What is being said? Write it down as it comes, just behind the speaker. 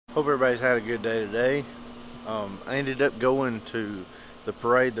Hope everybody's had a good day today. I ended up going to the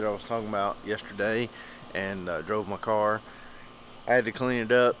parade that I was talking about yesterday and drove my car. I had to clean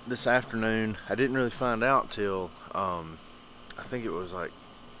it up this afternoon. I didn't really find out till I think it was like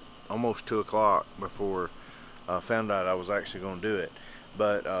almost 2 o'clock before I found out I was actually going to do it.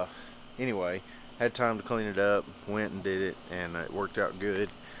 But anyway, had time to clean it up, went and did it, and it worked out good.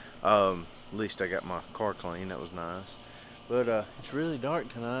 At least I got my car clean. That was nice. But it's really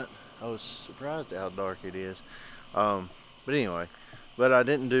dark tonight. I was surprised at how dark it is. But anyway, but I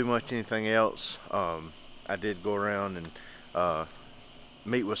didn't do much anything else. I did go around and uh,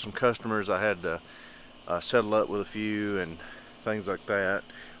 meet with some customers. I had to settle up with a few and things like that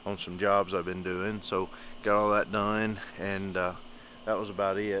on some jobs I've been doing. So got all that done, and that was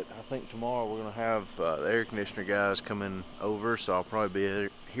about it. I think tomorrow we're gonna have the air conditioner guys coming over, so I'll probably be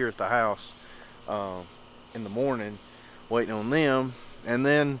here at the house in the morning waiting on them. And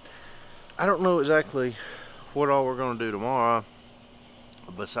then I don't know exactly what all we're going to do tomorrow.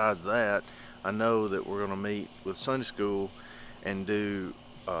 Besides that, I know that we're going to meet with Sunday school and do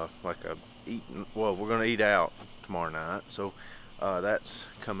like a eat. Well, we're going to eat out tomorrow night, so that's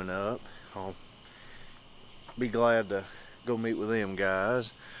coming up. I'll be glad to go meet with them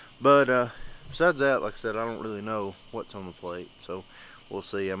guys. But besides that, like I said, I don't really know what's on the plate, so we'll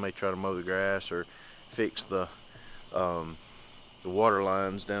see. I may try to mow the grass or fix um, the water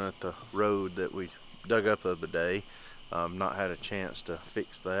lines down at the road that we dug up the other day. Not had a chance to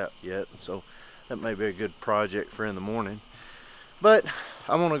fix that yet, so that may be a good project for in the morning. But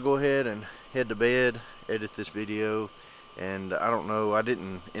I'm gonna go ahead and head to bed, edit this video, and I don't know, I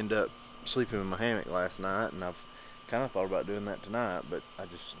didn't end up sleeping in my hammock last night, and I've kind of thought about doing that tonight, but I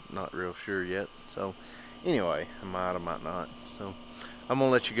just not real sure yet. So anyway, I might not. So I'm gonna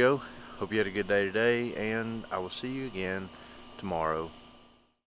let you go. Hope you had a good day today, and I will see you again tomorrow.